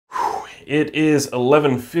It is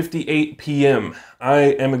 11:58 p.m. I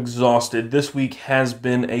am exhausted. This week has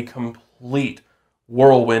been a complete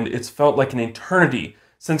whirlwind. It's felt like an eternity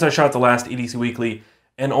since I shot the last EDC Weekly,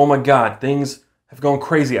 and oh my god, things have gone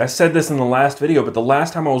crazy. I said this in the last video, but the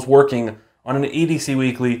last time I was working on an EDC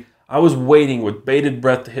Weekly, I was waiting with bated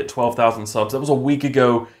breath to hit 12,000 subs. That was a week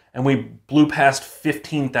ago, and we blew past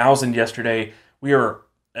 15,000 yesterday. We are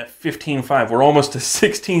at 15.5. We're almost to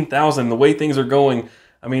 16,000. The way things are going,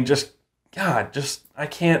 I mean, I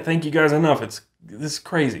can't thank you guys enough. This is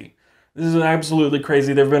crazy. This is absolutely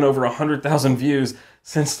crazy. There have been over 100,000 views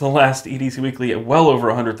since the last EDC Weekly, well over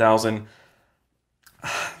 100,000.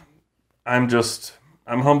 I'm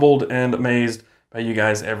humbled and amazed by you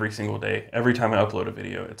guys every single day, every time I upload a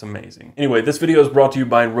video. It's amazing. Anyway, this video is brought to you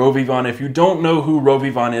by Rovivon. If you don't know who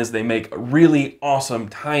Rovivon is, they make really awesome,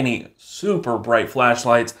 tiny, super bright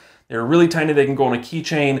flashlights. They're really tiny. They can go on a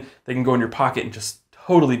keychain. They can go in your pocket and just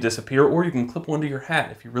totally disappear, or you can clip one to your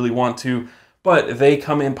hat if you really want to. But they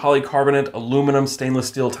come in polycarbonate, aluminum, stainless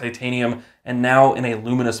steel, titanium, and now in a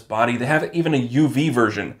luminous body. They have even a UV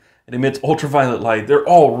version. It emits ultraviolet light. They're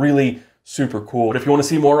all really super cool. But if you want to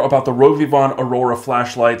see more about the Rovivon Aurora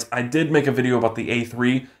flashlights, I did make a video about the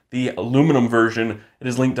A3, the aluminum version. It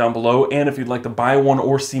is linked down below. And if you'd like to buy one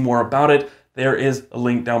or see more about it, there is a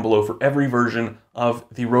link down below for every version of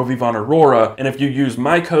the Rovivon Aurora. And if you use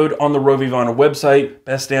my code on the Rovivon website,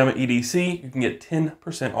 BestDamnEDC, you can get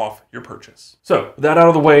 10% off your purchase. So with that out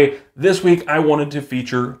of the way, this week I wanted to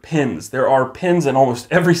feature pins. There are pins in almost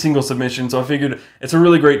every single submission, so I figured it's a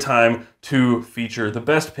really great time to feature the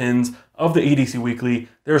best pins of the EDC Weekly.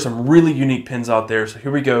 There are some really unique pins out there, so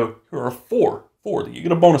here we go. Here are four. You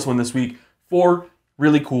get a bonus one this week. 4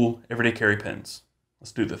 really cool everyday carry pins.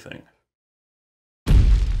 Let's do the thing.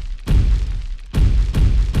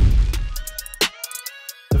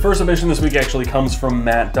 The first submission this week actually comes from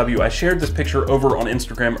Matt W. I shared this picture over on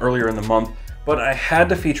Instagram earlier in the month, but I had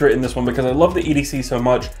to feature it in this one because I love the EDC so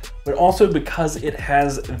much, but also because it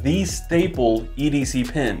has the staple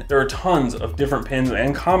EDC pin. There are tons of different pins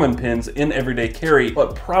and common pins in everyday carry,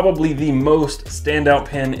 but probably the most standout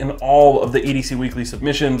pin in all of the EDC Weekly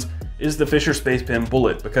submissions is the Fisher Space Pin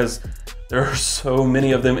Bullet, because there are so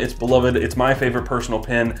many of them. It's beloved. It's my favorite personal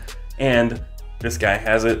pin, and this guy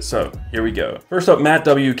has it, so here we go. First up, Matt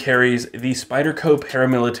W. carries the Spyderco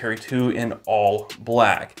Paramilitary 2 in all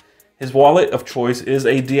black. His wallet of choice is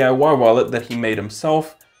a DIY wallet that he made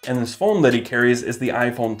himself, and his phone that he carries is the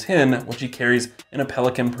iPhone X, which he carries in a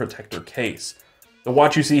Pelican protector case. The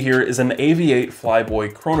watch you see here is an AV8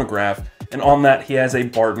 Flyboy chronograph, and on that he has a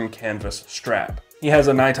Barton canvas strap. He has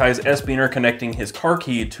a Nitize S-Beaner connecting his car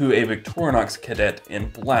key to a Victorinox Cadet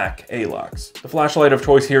in black A-locks. The flashlight of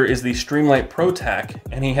choice here is the Streamlight Pro Tac,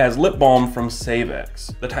 and he has lip balm from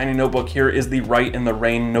SaveX. The tiny notebook here is the Write in the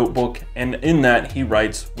Rain notebook, and in that he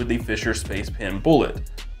writes with the Fisher Space Pen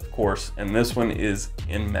Bullet, of course, and this one is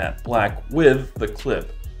in matte black with the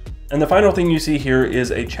clip. And the final thing you see here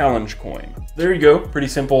is a challenge coin. There you go, pretty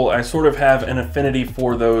simple. I sort of have an affinity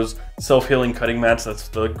for those self-healing cutting mats. That's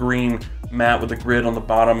the green mat with the grid on the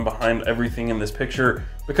bottom behind everything in this picture,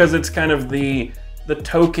 because it's kind of the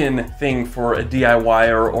token thing for a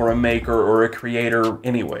DIYer or a maker or a creator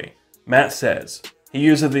anyway. Matt says he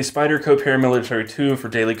uses the Spyderco Paramilitary 2 for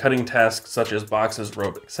daily cutting tasks such as boxes,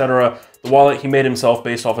 rope, etc. The wallet he made himself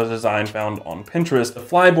based off a design found on Pinterest. The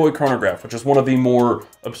Flyboy chronograph, which is one of the more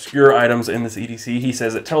obscure items in this EDC. He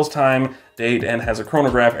says it tells time, date, and has a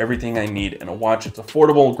chronograph, everything I need in a watch. It's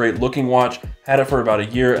affordable, great looking watch. Had it for about a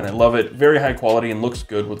year and I love it. Very high quality and looks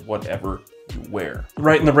good with whatever you wear. The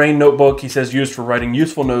Write in the Rain notebook, he says, used for writing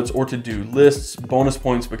useful notes or to-do lists. Bonus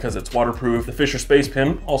points because it's waterproof. The Fisher Space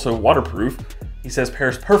Pen, also waterproof. He says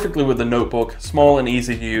pairs perfectly with the notebook, small and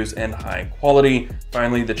easy to use and high quality.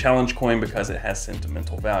 Finally, the challenge coin because it has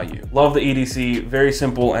sentimental value. Love the EDC, very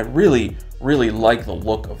simple. I really like the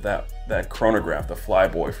look of that chronograph, the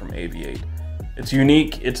Flyboy from AV8. It's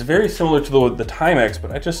unique. It's very similar to the Timex, but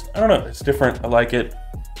I don't know, it's different. I like it.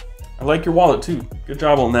 I like your wallet too. Good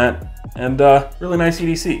job on that. And really nice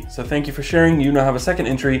EDC. So thank you for sharing. You now have a second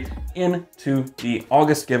entry into the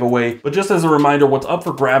August giveaway. But just as a reminder, what's up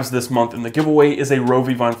for grabs this month in the giveaway is a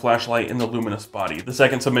Rovivon flashlight in the luminous body. The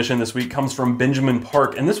second submission this week comes from Benjamin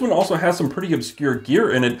Park, and this one also has some pretty obscure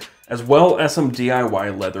gear in it, as well as some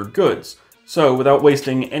DIY leather goods. So without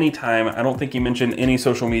wasting any time, I don't think he mentioned any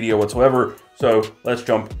social media whatsoever, so let's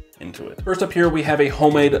jump into it. First up here, we have a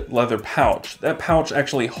homemade leather pouch. That pouch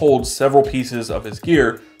actually holds several pieces of his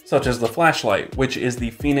gear, such as the flashlight, which is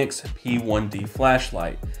the Phoenix P1D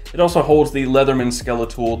flashlight. It also holds the Leatherman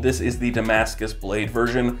Skeletool. This is the Damascus blade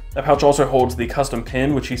version. That pouch also holds the custom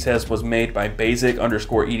pin, which he says was made by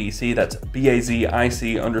basic_EDC. That's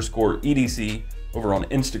BAZIC_EDC over on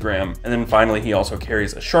Instagram. And then finally, he also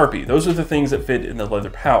carries a Sharpie. Those are the things that fit in the leather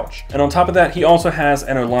pouch. And on top of that, he also has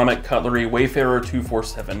an Olamic Cutlery Wayfarer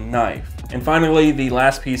 247 knife. And finally, the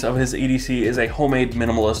last piece of his EDC is a homemade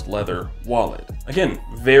minimalist leather wallet. Again,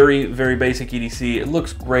 very, very basic EDC. It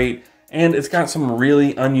looks great. And it's got some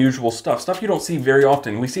really unusual stuff you don't see very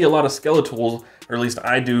often. We see a lot of Skeletools, or at least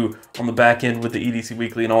I do, on the back end with the EDC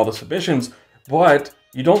Weekly and all the submissions, but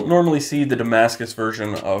you don't normally see the Damascus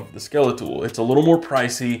version of the Skeletool. It's a little more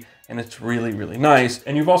pricey, and it's really, really nice.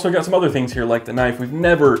 And you've also got some other things here like the knife. We've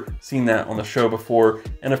never seen that on the show before,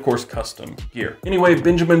 and of course, custom gear. Anyway,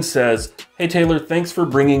 Benjamin says, "Hey Taylor, thanks for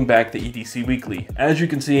bringing back the EDC Weekly. As you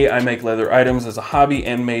can see, I make leather items as a hobby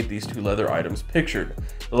and made these two leather items pictured.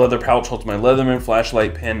 The leather pouch holds my Leatherman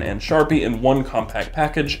flashlight, pen, and Sharpie in one compact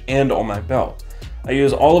package and on my belt. I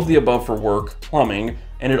use all of the above for work, plumbing,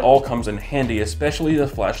 and it all comes in handy, especially the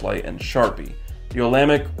flashlight and Sharpie. The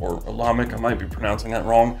Olamic, or Olamic, I might be pronouncing that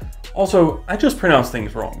wrong. Also, I just pronounce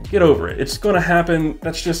things wrong. Get over it. It's gonna happen.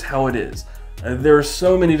 That's just how it is. There are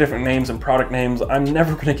so many different names and product names. I'm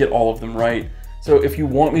never gonna get all of them right. So if you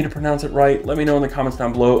want me to pronounce it right, let me know in the comments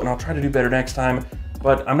down below and I'll try to do better next time.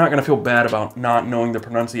 But I'm not gonna feel bad about not knowing the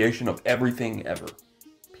pronunciation of everything ever.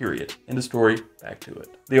 Period. End of story, back to it.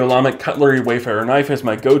 The Olamic Cutlery Wayfarer knife is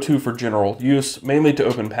my go-to for general use, mainly to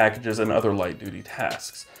open packages and other light-duty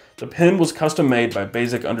tasks. The pin was custom made by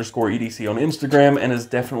basic_EDC on Instagram and is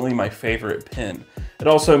definitely my favorite pin. It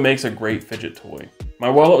also makes a great fidget toy. My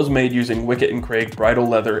wallet was made using Wicket & Craig bridal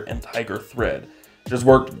leather and tiger thread. It has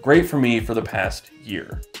worked great for me for the past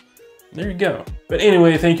year." There you go. But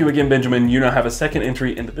anyway, thank you again, Benjamin. You now have a second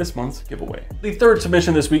entry into this month's giveaway. The third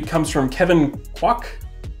submission this week comes from Kevin Kwok.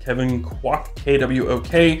 Kevin Kwok,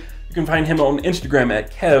 Kwok. You can find him on Instagram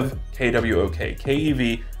at Kev, Kwok,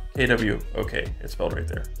 Kev, Kwok. It's spelled right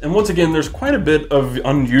there. And once again, there's quite a bit of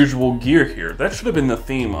unusual gear here. That should have been the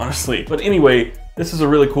theme, honestly. But anyway, this is a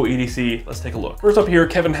really cool EDC. Let's take a look. First up here,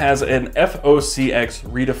 Kevin has an FOCX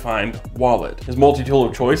redefined wallet. His multi-tool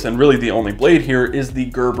of choice, and really the only blade here, is the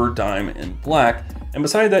Gerber dime in black. And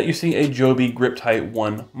beside that, you see a Joby Grip-Tight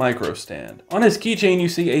 1 micro stand. On his keychain, you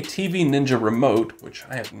see a TV Ninja remote, which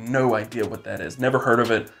I have no idea what that is. Never heard of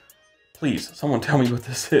it. Please, someone tell me what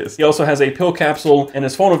this is. He also has a pill capsule, and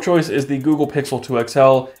his phone of choice is the Google Pixel 2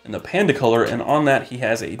 XL in the panda color, and on that he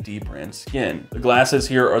has a D brand skin. The glasses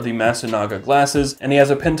here are the Masunaga glasses, and he has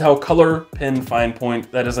a Pentel Color Pen Fine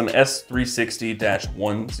Point that is an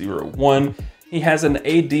S360-101. He has an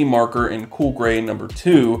AD marker in Cool Gray number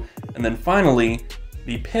 2, and then finally,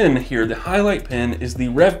 the pen here, the highlight pen, is the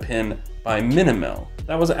Rev Pen by Minimel.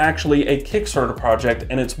 That was actually a Kickstarter project,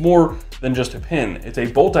 and it's more than just a pen. It's a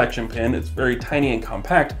bolt action pen. It's very tiny and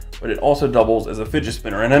compact, but it also doubles as a fidget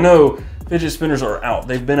spinner. And I know fidget spinners are out.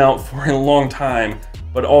 They've been out for a long time,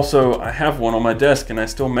 but also I have one on my desk and I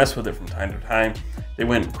still mess with it from time to time. They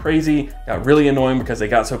went crazy, got really annoying because they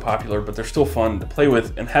got so popular, but they're still fun to play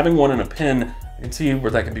with. And having one in a pen, you can see where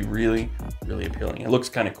that can be really, really appealing. It looks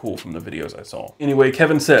kind of cool from the videos I saw. Anyway,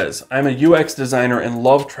 Kevin says, "I'm a UX designer and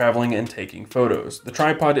love traveling and taking photos. The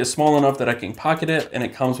tripod is small enough that I can pocket it and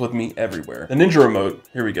it comes with me everywhere. The Ninja remote,"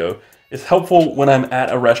 here we go, "is helpful when I'm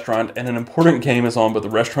at a restaurant and an important game is on but the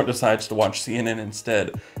restaurant decides to watch CNN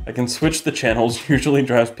instead. I can switch the channels, usually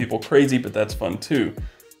drives people crazy, but that's fun too."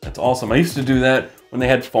 That's awesome. I used to do that when they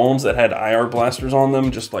had phones that had IR blasters on them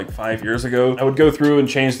just like 5 years ago. I would go through and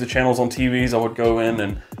change the channels on TVs. I would go in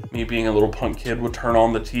and me being a little punk kid would turn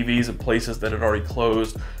on the TVs at places that had already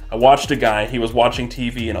closed. I watched a guy, he was watching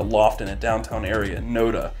TV in a loft in a downtown area,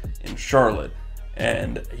 Noda in Charlotte.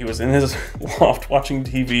 And he was in his loft watching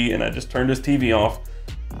TV and I just turned his TV off.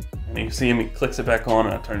 And you see him, he clicks it back on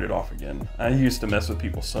and I turned it off again. I used to mess with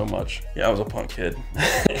people so much. Yeah, I was a punk kid.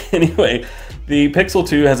 Anyway, the Pixel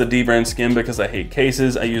 2 has a D brand skin because I hate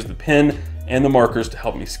cases. I use the pen and the markers to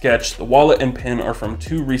help me sketch. The wallet and pen are from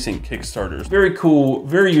 2 recent Kickstarters. Very cool,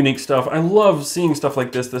 very unique stuff. I love seeing stuff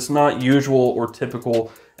like this that's not usual or typical.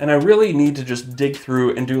 And I really need to just dig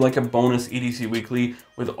through and do like a bonus EDC Weekly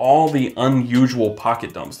with all the unusual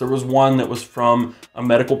pocket dumps. There was one that was from a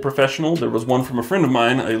medical professional. There was one from a friend of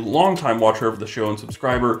mine, a longtime watcher of the show and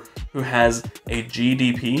subscriber, who has a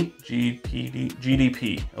GDP,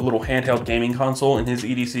 a little handheld gaming console in his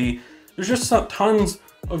EDC. There's just tons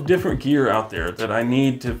of different gear out there that I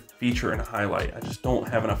need to feature and highlight. I just don't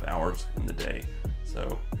have enough hours in the day.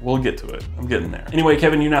 So we'll get to it. I'm getting there. Anyway,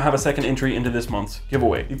 Kevin, you now have a second entry into this month's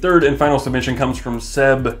giveaway. The third and final submission comes from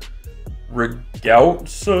Seb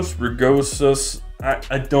Rigoutsos.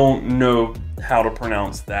 I don't know how to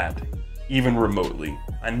pronounce that, even remotely.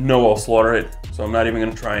 I know I'll slaughter it, so I'm not even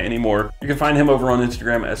gonna try anymore. You can find him over on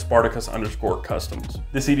Instagram at Spartacus_customs.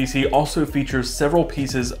 This EDC also features several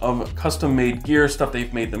pieces of custom-made gear, stuff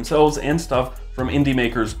they've made themselves, and stuff from indie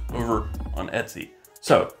makers over on Etsy.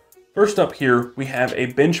 So, first up here, we have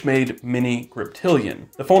a Benchmade mini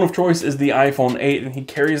Griptilian. The phone of choice is the iPhone 8, and he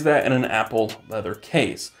carries that in an Apple leather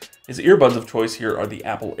case. His earbuds of choice here are the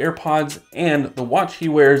Apple AirPods, and the watch he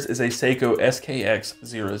wears is a Seiko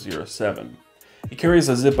SKX007. He carries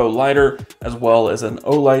a Zippo lighter, as well as an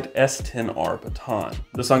Olight S10R baton.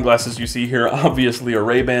 The sunglasses you see here obviously are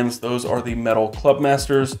Ray-Bans. Those are the metal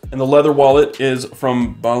Clubmasters. And the leather wallet is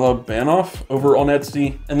from Balabanov over on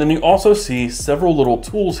Etsy. And then you also see several little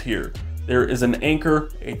tools here. There is an anchor,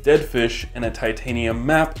 a dead fish, and a titanium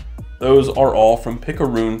map. Those are all from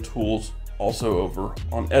Picaroon Tools, also over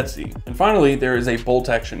on Etsy. And finally, there is a bolt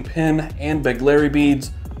action pin and Beglari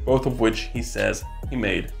beads, both of which he says he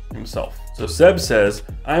made himself. So Seb says,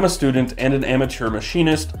 I am a student and an amateur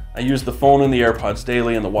machinist. I use the phone and the AirPods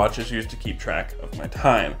daily, and the watch is used to keep track of my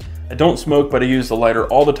time. I don't smoke, but I use the lighter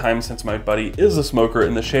all the time since my buddy is a smoker,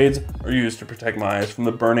 and the shades are used to protect my eyes from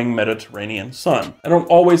the burning Mediterranean sun. I don't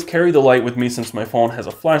always carry the light with me since my phone has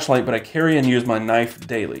a flashlight, but I carry and use my knife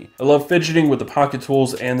daily. I love fidgeting with the pocket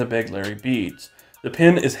tools and the Beglari beads. The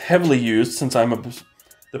pin is heavily used since I'm a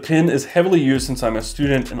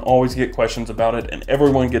student and always get questions about it, and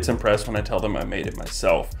everyone gets impressed when I tell them I made it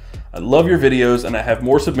myself. I love your videos, and I have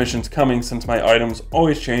more submissions coming since my items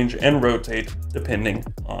always change and rotate depending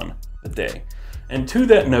on the day. And to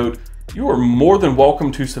that note, you are more than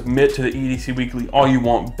welcome to submit to the EDC Weekly all you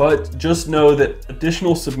want, but just know that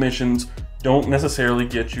additional submissions don't necessarily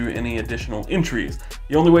get you any additional entries.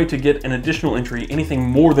 The only way to get an additional entry, anything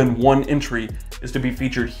more than one entry, is to be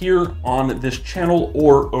featured here on this channel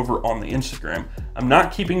or over on the Instagram. I'm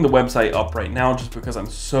not keeping the website up right now just because I'm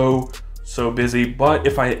so busy, but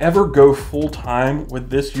if I ever go full-time with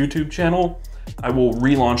this YouTube channel, I will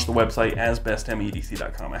relaunch the website as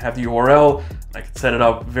bestmedc.com. I have the URL, and I can set it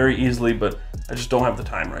up very easily, but I just don't have the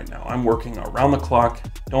time right now. I'm working around the clock,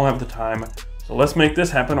 don't have the time. So let's make this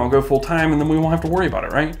happen. I'll go full time and then we won't have to worry about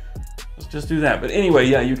it, right? Let's just do that. But anyway,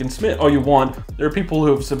 yeah, you can submit all you want. There are people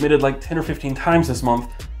who have submitted like 10 or 15 times this month,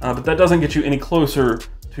 but that doesn't get you any closer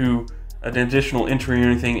to an additional entry or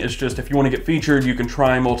anything. It's just if you want to get featured, you can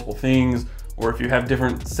try multiple things, or if you have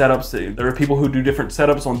different setups. There are people who do different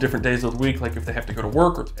setups on different days of the week, like if they have to go to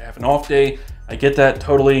work or they have an off day. I get that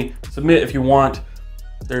totally. Submit if you want.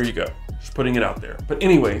 There you go. Just putting it out there. But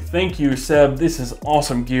anyway, thank you, Seb. This is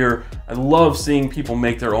awesome gear. I love seeing people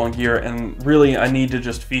make their own gear, and really I need to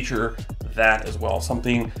just feature that as well.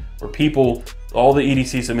 Something where people, all the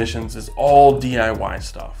EDC submissions is all DIY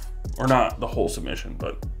stuff. Or not the whole submission,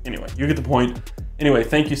 but anyway, you get the point. Anyway,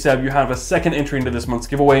 thank you, Seb. You have a second entry into this month's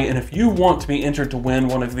giveaway, and if you want to be entered to win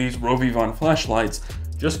one of these Rovivon flashlights,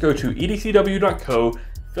 just go to edcw.co,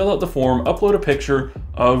 fill out the form, upload a picture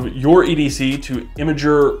of your EDC to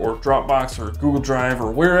Imager or Dropbox or Google Drive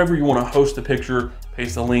or wherever you want to host a picture,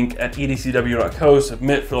 paste the link at edcw.co,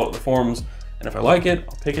 submit, fill out the forms, and if I like it,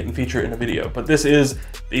 I'll pick it and feature it in a video. But this is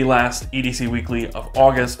the last EDC Weekly of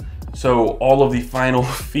August, so all of the final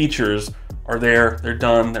features are there, they're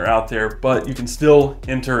done, they're out there, but you can still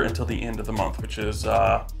enter until the end of the month, which is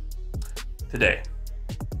today.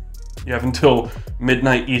 You have until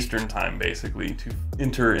midnight Eastern time, basically, to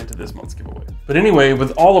enter into this month's giveaway. But anyway, with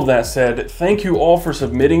all of that said, thank you all for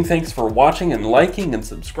submitting. Thanks for watching and liking and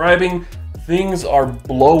subscribing. Things are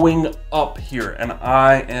blowing up here, and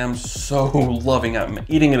I am so loving it. I'm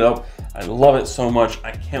eating it up. I love it so much. I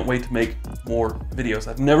can't wait to make more videos.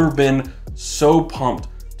 I've never been so pumped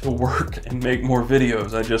to work and make more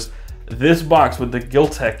videos. This box with the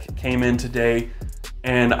Giltech came in today,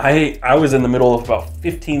 and I was in the middle of about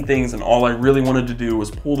 15 things, and all I really wanted to do was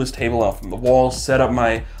pull this table out from the wall, set up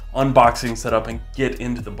my unboxing setup, and get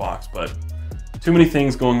into the box. But too many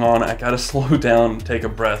things going on. I gotta slow down and take a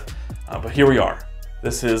breath. But here we are.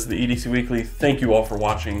 This is the EDC Weekly. Thank you all for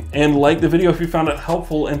watching. And like the video if you found it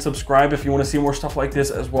helpful, and subscribe if you want to see more stuff like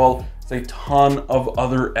this, as well as a ton of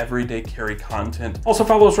other everyday carry content. Also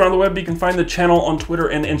follow us around the web. You can find the channel on Twitter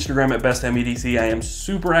and Instagram at bestmedc. I am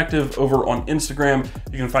super active over on Instagram.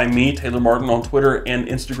 You can find me, Taylor Martin, on Twitter and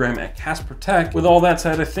Instagram at CastProtect. With all that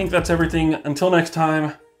said, I think that's everything. Until next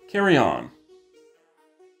time, carry on.